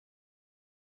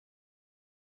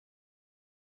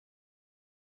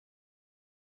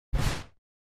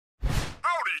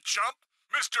chump?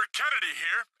 Mr. Kennedy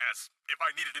here, as if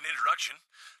I needed an introduction.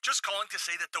 Just calling to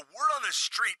say that the word on the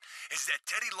street is that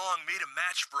Teddy Long made a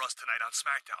match for us tonight on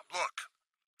Smackdown. Look,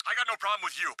 I got no problem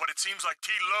with you, but it seems like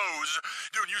T. Lowe's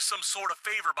doing you some sort of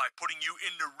favor by putting you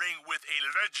in the ring with a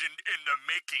legend in the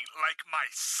making like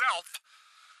myself.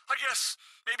 I guess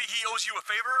maybe he owes you a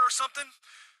favor or something?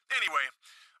 Anyway,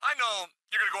 I know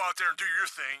you're gonna go out there and do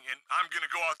your thing, and I'm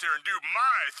gonna go out there and do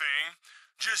my thing.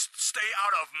 Just stay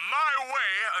out of my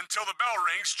way until the bell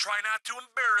rings. Try not to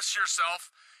embarrass yourself,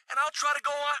 and I'll try to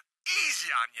go on easy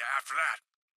on you after that.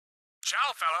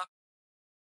 Ciao, fella.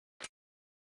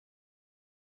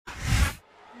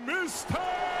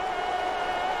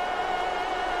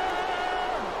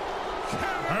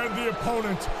 And the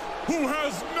opponent, who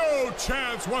has no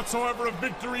chance whatsoever of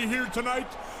victory here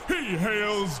tonight, he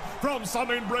hails from some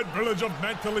inbred village of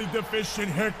mentally deficient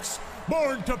hicks,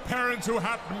 born to parents who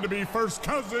happen to be first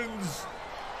cousins.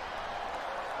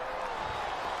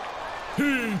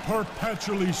 He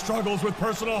perpetually struggles with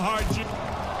personal hygiene.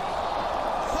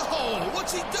 Oh,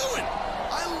 what's he doing?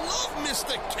 I love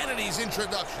Mr. Kennedy's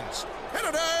introductions.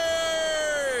 Kennedy!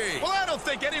 Well, I don't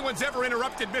think anyone's ever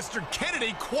interrupted Mr.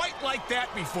 Kennedy quite like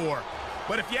that before.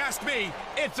 But if you ask me,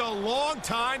 it's a long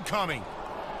time coming.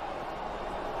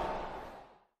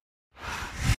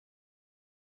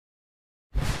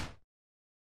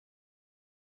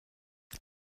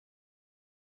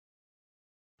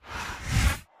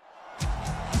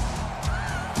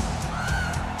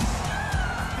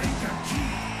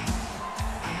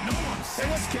 Hey,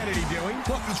 what's Kennedy doing?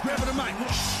 Look, he's grabbing a mic.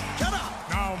 Shh, shut up!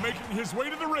 Now making his way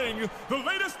to the ring, the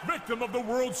latest victim of the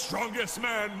world's strongest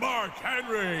man, Mark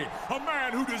Henry. A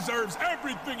man who deserves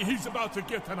everything he's about to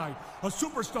get tonight. A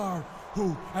superstar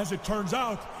who, as it turns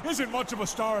out, isn't much of a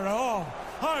star at all.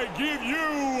 I give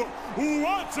you,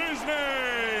 what's his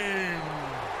name?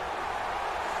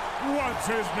 What's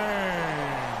his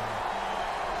name?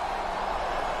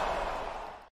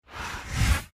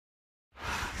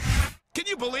 Can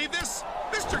you believe this?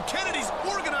 Mr. Kennedy's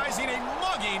organizing a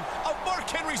mugging of Mark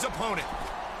Henry's opponent.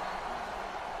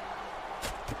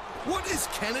 What is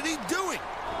Kennedy doing?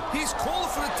 He's calling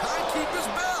for the timekeeper's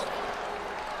bell.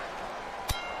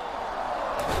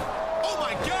 Oh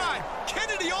my God!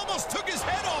 Kennedy almost took his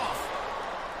head off!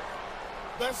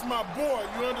 That's my boy,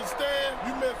 you understand?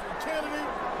 You mess with Kennedy,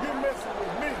 you're messing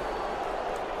with me.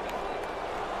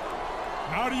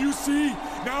 Now do you see?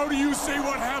 Now do you see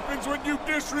what happens when you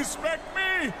disrespect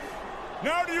me?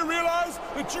 Now do you realize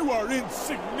that you are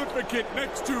insignificant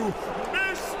next to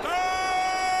Mr.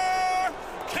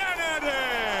 Kennedy?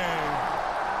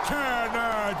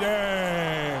 Kennedy!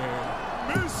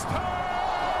 Mr.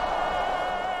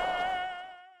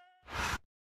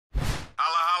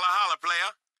 Holla, holla, holla,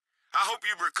 player. I hope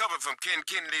you recovered from Ken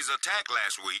Kennedy's attack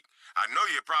last week. I know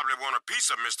you probably want a piece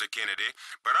of Mr. Kennedy,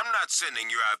 but I'm not sending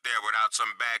you out there without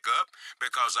some backup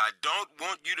because I don't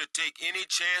want you to take any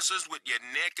chances with your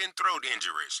neck and throat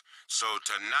injuries. So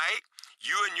tonight,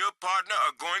 you and your partner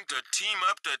are going to team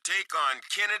up to take on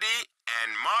Kennedy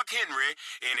and Mark Henry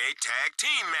in a tag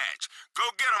team match.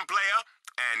 Go get 'em, player,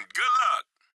 and good luck.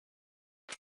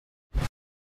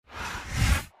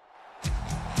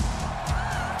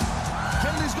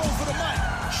 Kennedy's going for the mic.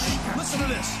 Shh, listen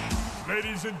to this.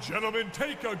 Ladies and gentlemen,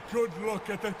 take a good look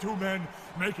at the two men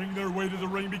making their way to the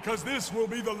ring because this will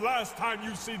be the last time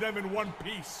you see them in one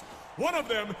piece. One of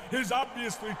them is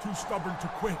obviously too stubborn to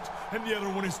quit, and the other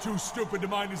one is too stupid to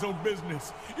mind his own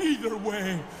business. Either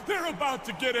way, they're about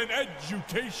to get an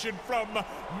education from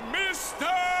Mr.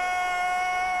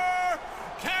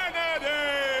 Kennedy!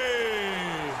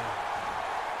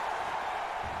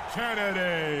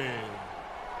 Kennedy!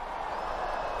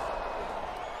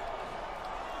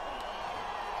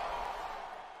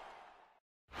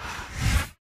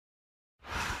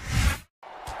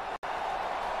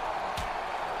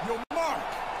 Yo,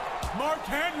 Mark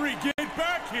Henry, get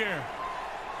back here!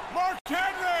 Mark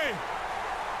Henry!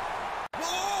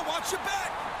 Whoa, watch your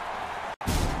back!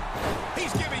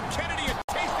 He's giving Kennedy a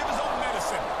taste of his own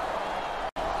medicine.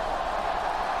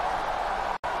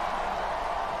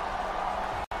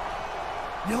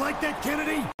 You like that,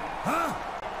 Kennedy? Huh?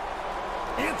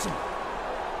 Answer me.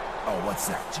 Oh, what's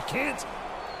that? You can't?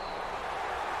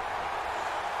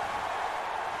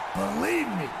 Believe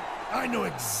me, I know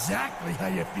exactly how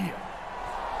you feel.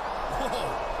 Whoa,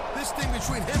 this thing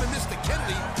between him and Mr.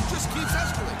 Kennedy just keeps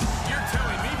escalating. You're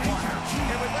telling me, partner,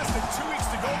 and with less than 2 weeks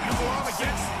to go before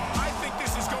Armageddon, I think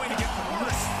this is going to get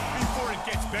worse before it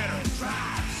gets better.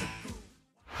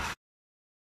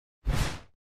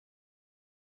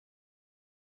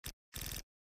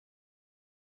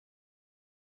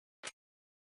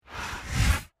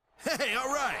 Hey,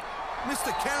 all right.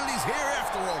 Mr. Kennedy's here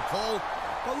after all, Cole.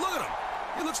 But look at him.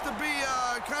 He looks to be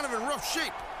kind of in rough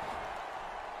shape.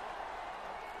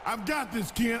 I've got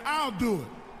this, Ken. I'll do it.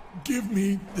 Give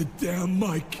me the damn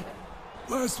mic.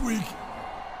 Last week,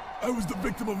 I was the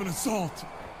victim of an assault.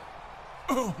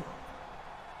 Oh.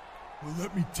 Well,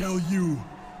 let me tell you,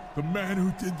 the man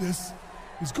who did this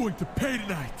is going to pay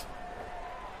tonight.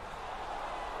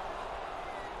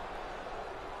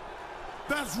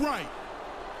 That's right.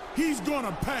 He's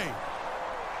gonna pay.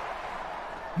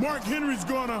 Mark Henry's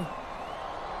gonna...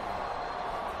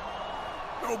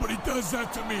 Nobody does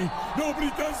that to me. Nobody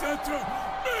does that to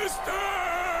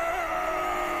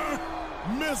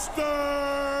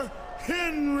Mr.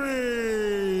 Henry.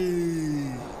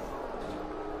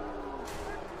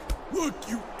 Look,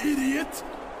 you idiot.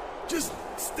 Just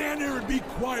stand there and be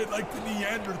quiet like the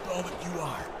Neanderthal that you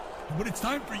are. And when it's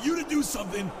time for you to do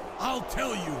something, I'll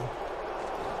tell you.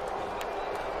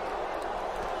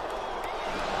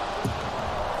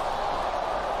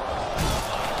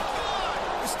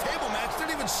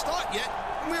 Start yet,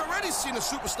 and we already seen a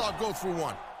superstar go through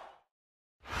one.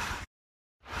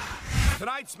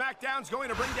 Tonight, SmackDown's going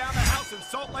to bring down the house in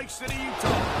Salt Lake City,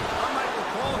 Utah. I'm Michael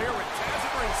Cole here with Taz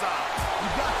at ringside. You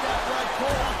got that right,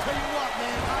 Cole. I'll tell you what,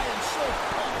 man, I am so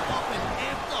pumped up and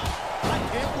amped up. I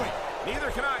can't wait. Neither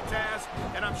can I, Taz,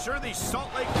 and I'm sure these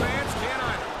Salt Lake fans can't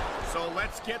either. So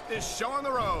let's get this show on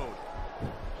the road.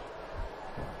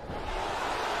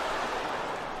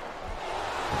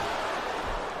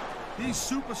 These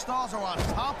superstars are on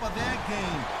top of their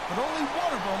game, but only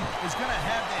one of them is going to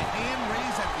have their hand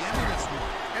raised at the end of this one.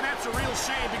 And that's a real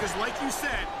shame because, like you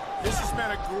said, this has been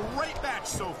a great match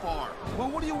so far. Well,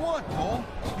 what do you want, Cole?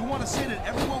 You want to say that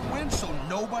everyone wins so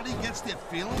nobody gets their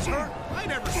feelings hurt? I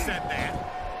never said that.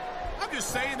 I'm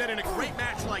just saying that in a great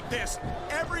match like this,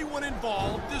 everyone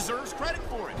involved deserves credit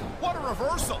for it. What a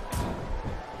reversal.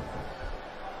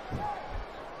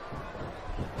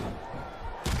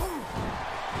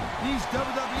 These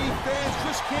WWE fans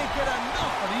just can't get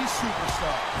enough of these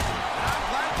superstars. And I'm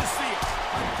glad to see it.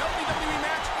 A WWE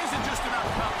match isn't just about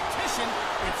competition,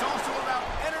 it's also about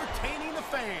entertaining the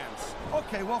fans.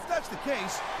 Okay, well, if that's the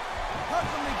case, how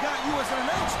come they got you as an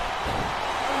announcer?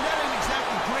 I mean, that ain't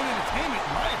exactly great entertainment,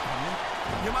 in my opinion.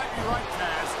 You might be right,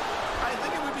 Taz. I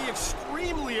think it would be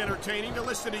extremely entertaining to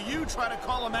listen to you try to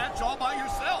call a match all by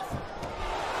yourself.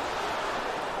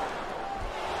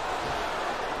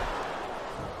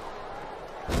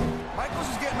 Michaels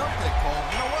is getting up there, Cole.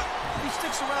 You know what? If he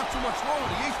sticks around too much longer,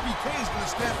 the HBK is going to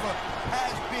stand for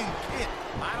has-been kid.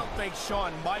 I don't think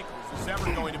Shawn Michaels is ever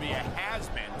going to be a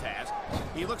has-been, Taz.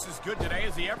 He looks as good today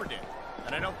as he ever did.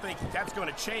 And I don't think that's going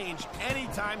to change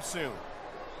anytime soon.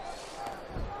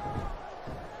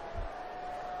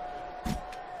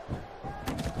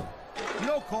 You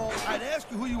know, Cole, I'd ask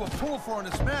you who you were pulling for in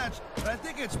this match, but I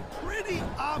think it's pretty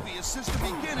obvious since the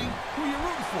beginning who you're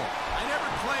rooting for. I never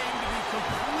claimed to be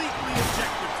completely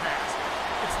objective, Taz.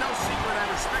 It's no secret I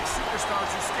respect superstars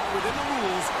who stick within the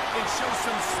rules and show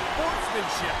some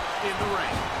sportsmanship in the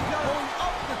ring. Going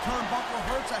up the turnbuckle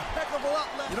hurts a heck of a lot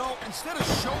less. You know, instead of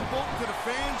showboating to the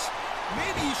fans,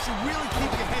 maybe you should really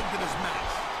keep your head to this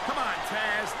match. Come on,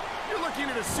 Taz. You're looking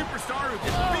at a superstar who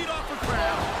can beat off a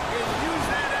crowd and use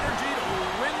that energy to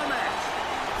win the match.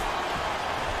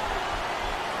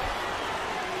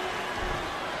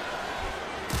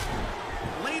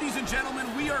 Ladies and gentlemen,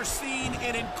 we are seeing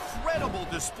an incredible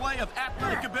display of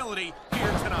athletic ability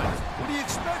here tonight. What do you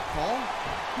expect, Cole?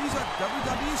 These are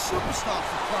WWE superstars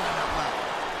for crying out loud.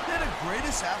 They're the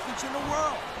greatest athletes in the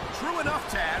world. True enough,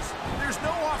 Taz. There's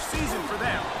no off-season for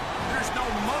them. There's no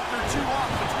month or two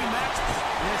off between matches.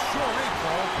 Yeah, sure ain't,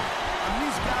 Cole. And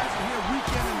these guys are here week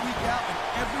in and week out, and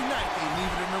every night they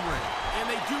leave it in the ring. And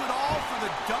they do it all for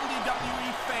the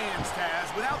WWE fans, Taz.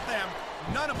 Without them,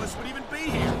 none of us would even be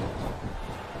here.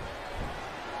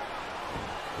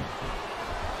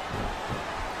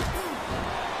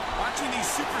 Watching these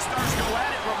superstars go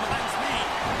at it reminds me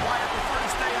why I prefer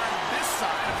to stay on this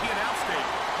side of the announce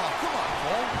table. Oh, come on,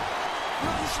 Cole.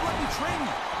 You should let me train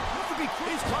you. You have to be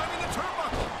crazy. He's climbing the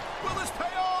turnbuckle. Will this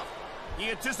pay off? He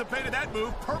anticipated that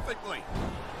move perfectly.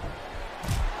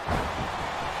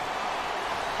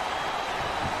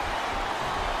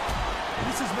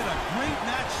 This has been a great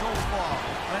match so far,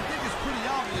 and I think it's pretty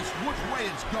obvious which way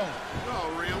it's going. Oh,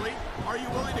 really? Are you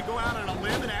willing to go out on a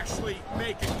limb and actually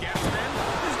make a guess, then?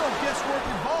 There's no guesswork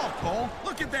involved, Cole.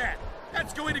 Look at that.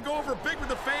 That's going to go over big with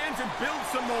the fans and build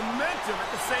some momentum at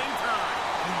the same time.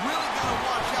 You really got to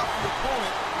watch out for your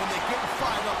opponent when they get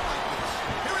fired up like this.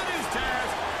 Here it is, Taz.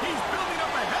 He's building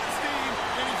up a head of steam,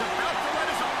 and he's about to let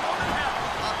his opponent have it.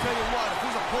 I'll tell you what, if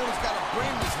his opponent's got a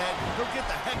brain in his head, he'll get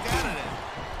the heck out of there.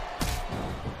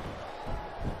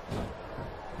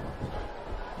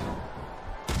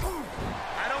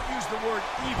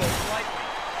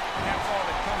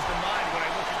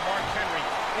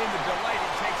 in the delight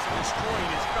it takes in destroying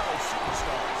his fellow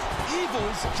superstars.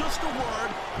 Evil's just a word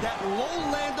that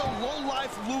low-lander,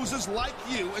 low-life losers like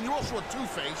you, and you're also a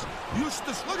two-face, used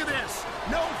to... Look at this.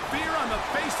 No fear on the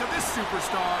face of this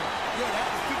superstar. Yeah,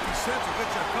 that 50 cents will get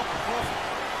you a cup of coffee.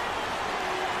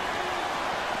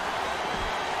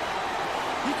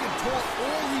 He can talk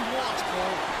all he wants,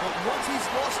 Cole, but once he's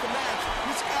lost the match,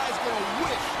 this guy's gonna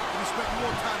wish that he spent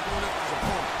more time going after his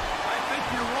opponent. I think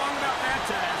you're wrong about that,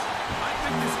 Taz. I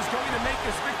think this is going to make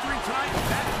his victory tonight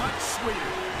that much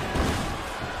sweeter.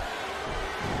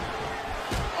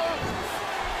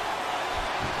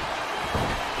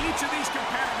 Each of these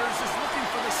competitors is looking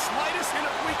for the slightest hint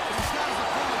of weakness. He's got his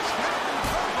opponent trapped in the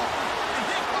turnbuckle, and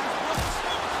here comes Brooks.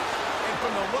 And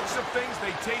from the looks of things,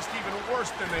 they taste even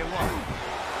worse than they look.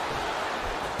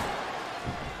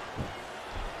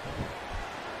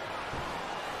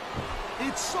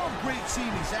 It's so great seeing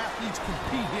these athletes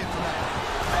compete here tonight.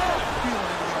 I have a feeling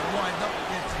they're going to wind up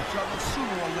against each other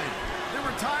sooner or later. There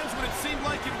were times when it seemed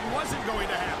like it wasn't going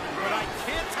to happen, but I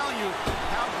can't tell you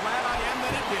how glad I am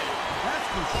that it did. That's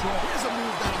for sure. Here's a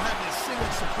move that'll have you sing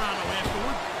like soprano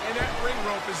afterward. And that ring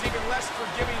rope is even less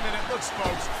forgiving than it looks,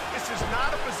 folks. This is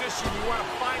not a position you want to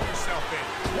find yourself in.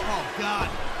 Oh, God.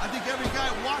 I think every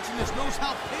guy watching this knows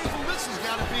how painful this has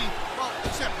got to be. Well,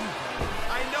 except you, Cole.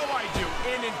 I know I do.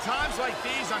 And in times like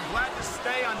these, I'm glad to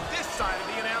stay on this side of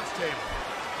the announce table.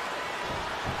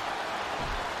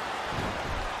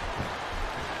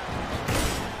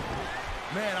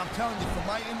 Man, I'm telling you, from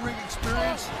my in-ring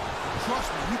experience, trust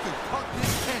me, you can cut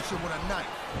this tension with a knife.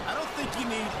 I don't think you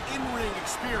need in-ring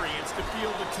experience to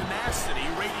feel the tenacity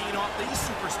radiating off these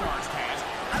superstars, Taz.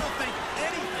 I don't think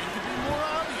anything could be more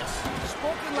obvious.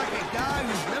 Spoken like a guy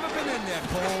who's never been in there,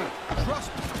 Cole. Trust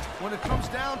me, when it comes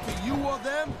down to you or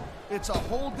them, it's a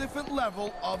whole different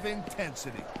level of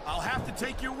intensity. I'll have to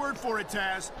take your word for it,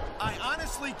 Taz. I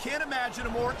honestly can't imagine a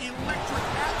more electric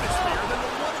atmosphere than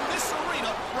the one in this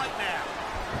arena right now.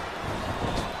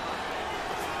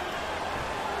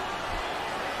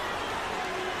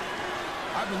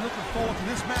 I've been looking forward to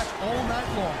this match all night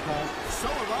long, Cole. So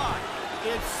have I.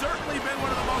 It's certainly been one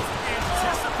of the most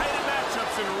anticipated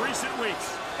matchups in recent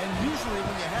weeks. And usually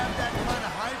when you have that kind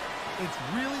of hype, it's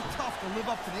really tough to live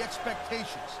up to the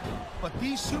expectations. But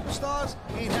these superstars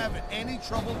ain't having any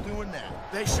trouble doing that.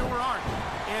 They sure aren't.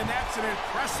 And that's an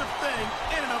impressive thing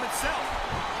in and of itself.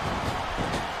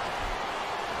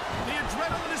 The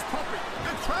adrenaline is pumping.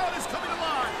 The crowd is coming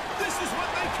alive. This is what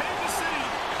they came to see.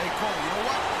 Hey, Cole, you know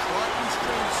what? Try to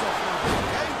restrain yourself a little bit,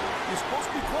 okay? You're supposed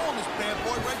to be calling this bad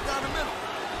boy right down the middle.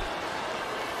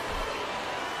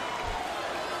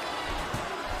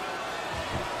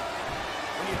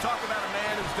 When you talk about a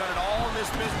man who's done it all in this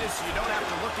business, you don't have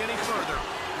to look any further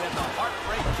than the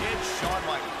Heartbreak Kid, Shawn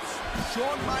Michaels.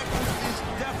 Shawn Michaels is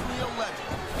definitely a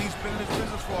legend. He's been in this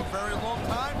business for a very long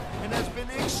time and has been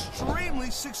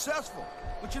extremely successful.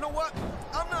 But you know what?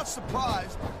 I'm not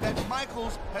surprised that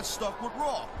Michaels has stuck with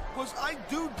Raw, because I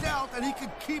do doubt that he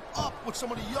could keep up with some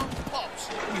of the young pups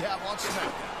we have on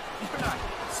SmackDown. You're not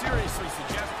seriously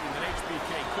suggesting that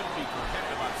HBK couldn't be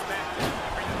competitive on SmackDown,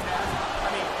 are you, Taz? I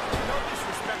mean, no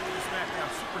disrespect to the SmackDown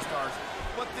superstars,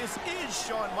 but this is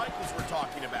Shawn Michaels we're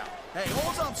talking about. Hey,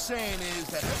 all I'm saying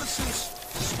is that ever since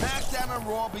SmackDown and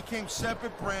Raw became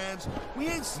separate brands,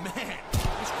 we ain't... Man,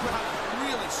 this crowd is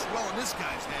really swelling this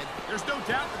guy's head. There's no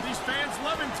doubt that these fans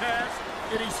love him, Taz,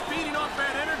 and he's feeding off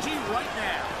that energy right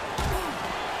now.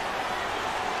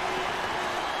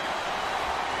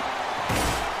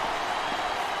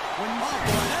 When you... Oh,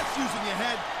 boy, that's using your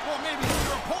head. Well, maybe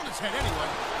your opponent's head anyway.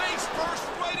 Face first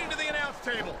right into the announce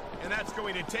table, and that's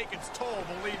going to take its toll,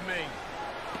 believe me.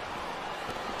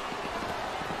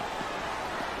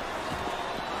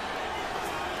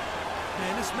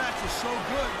 Man, this match is so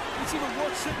good, it's even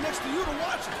worth sitting next to you to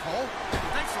watch it, Cole.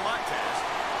 Thanks a lot, Taz.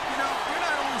 You know, you're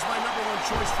not always my #1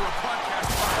 choice for a podcast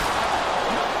spot.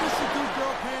 You know what you should do,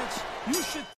 Girl Pants? You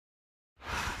should...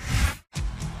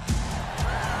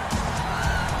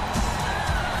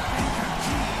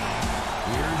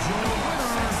 Here's your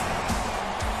winner,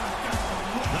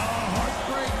 the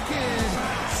Heartbreak Kid,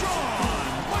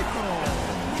 Shawn Michaels.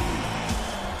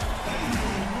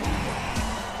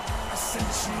 I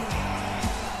sent you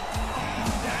up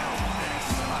and down that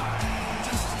slide,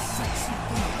 just a sexy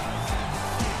boy.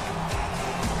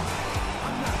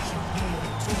 I'm not your boy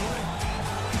toy.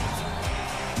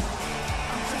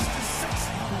 I'm just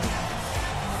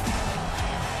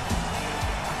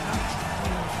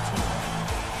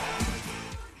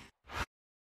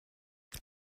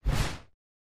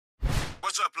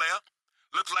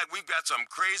like we've got some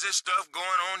crazy stuff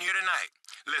going on here tonight.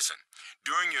 Listen,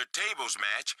 during your tables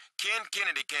match, Ken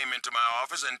Kennedy came into my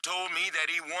office and told me that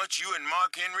he wants you and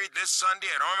Mark Henry this Sunday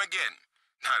at Armageddon.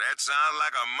 Now, that sounds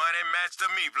like a money match to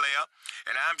me, player.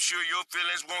 And I'm sure your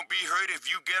feelings won't be hurt if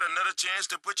you get another chance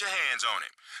to put your hands on him.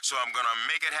 So I'm gonna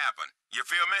make it happen. You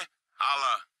feel me?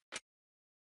 Holla.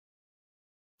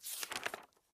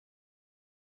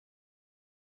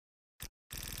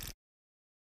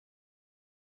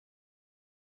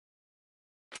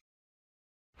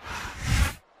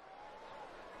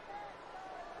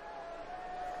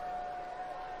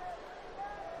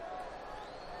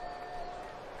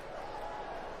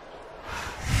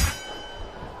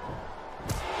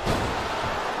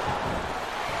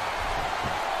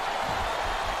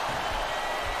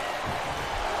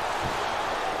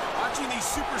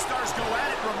 Superstars go at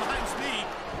it reminds me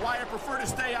why I prefer to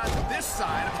stay on this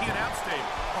side of the announce table.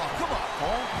 Oh, come on,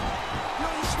 Cole. You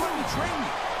know, you should let me train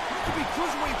you. You could be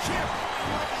cruiserweight champ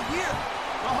in like a year.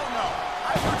 Oh, no.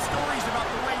 I've heard stories about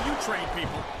the way you train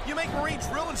people. You make Marine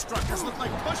drill instructors look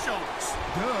like pushovers.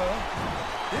 Duh.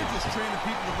 They're just training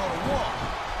people to go to war.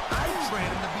 I train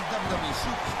them to be WWE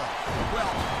superstars.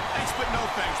 Well, thanks but no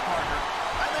thanks, partner.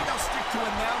 I think I'll stick to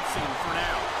announcing for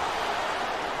now.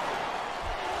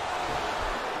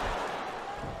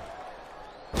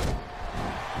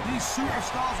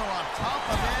 Superstars are on top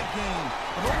of their game,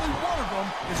 but only one of them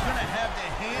is going to have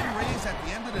their hand raised at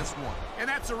the end of this one. And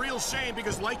that's a real shame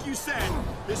because, like you said,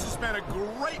 this has been a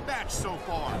great match so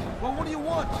far. Well, what do you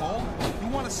want, Cole? You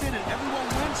want to say that everyone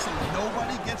wins so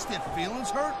nobody gets their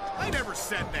feelings hurt? I never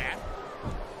said that.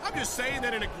 I'm just saying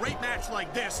that in a great match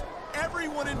like this,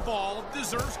 everyone involved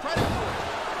deserves credit for it.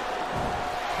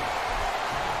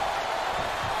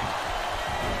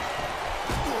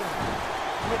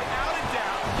 Without a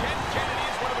doubt, Ken Kennedy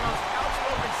is one of the most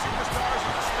outspoken superstars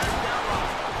on the Smackdown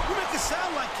roster. You make it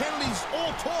sound like Kennedy's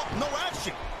all talk, no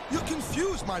action. You're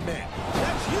confused, my man.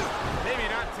 That's you. Maybe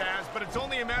not, Taz, but it's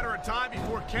only a matter of time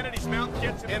before Kennedy's mouth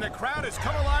gets in. And the crowd has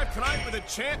come alive tonight with a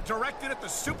chant directed at the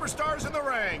superstars in the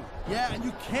ring. Yeah, and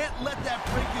you can't let that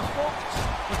break your focus.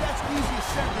 But that's easier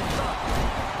said than done.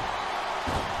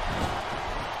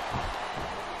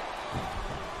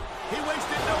 He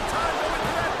wasted no time going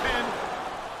for that pin.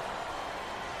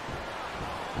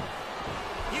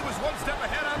 He was one step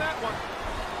ahead on that one.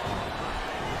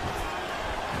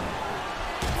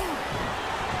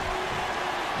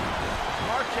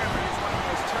 Mark Henry is one of the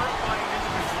most terrifying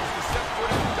individuals to set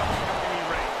foot in the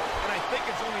WWE ring. And I think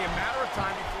it's only a matter of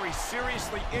time before he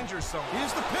seriously injures someone.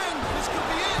 Here's the pin. This could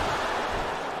be it.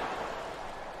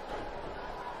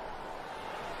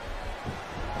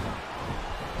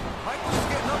 Michaels is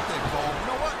getting up there, Cole. You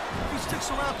know what? If he sticks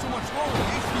around too much longer,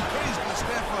 the HBK is going to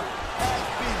stand for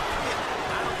has-been hit.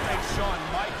 I don't think Shawn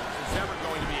Michaels is ever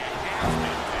going to be a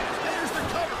has-been. There's the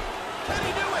cover. Can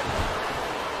he do it?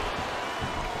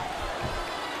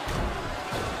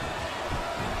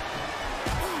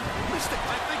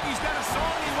 I think he's got a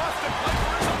song he wants to play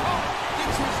for his opponent.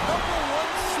 It's his #1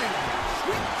 single,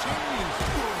 Sweet Chin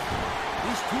Music.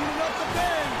 He's tuning up the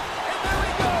band. And there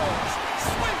he goes.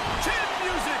 Sweet Chin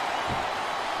Music.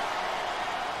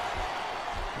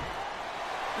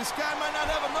 This guy might not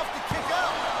have enough to kick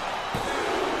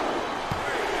out.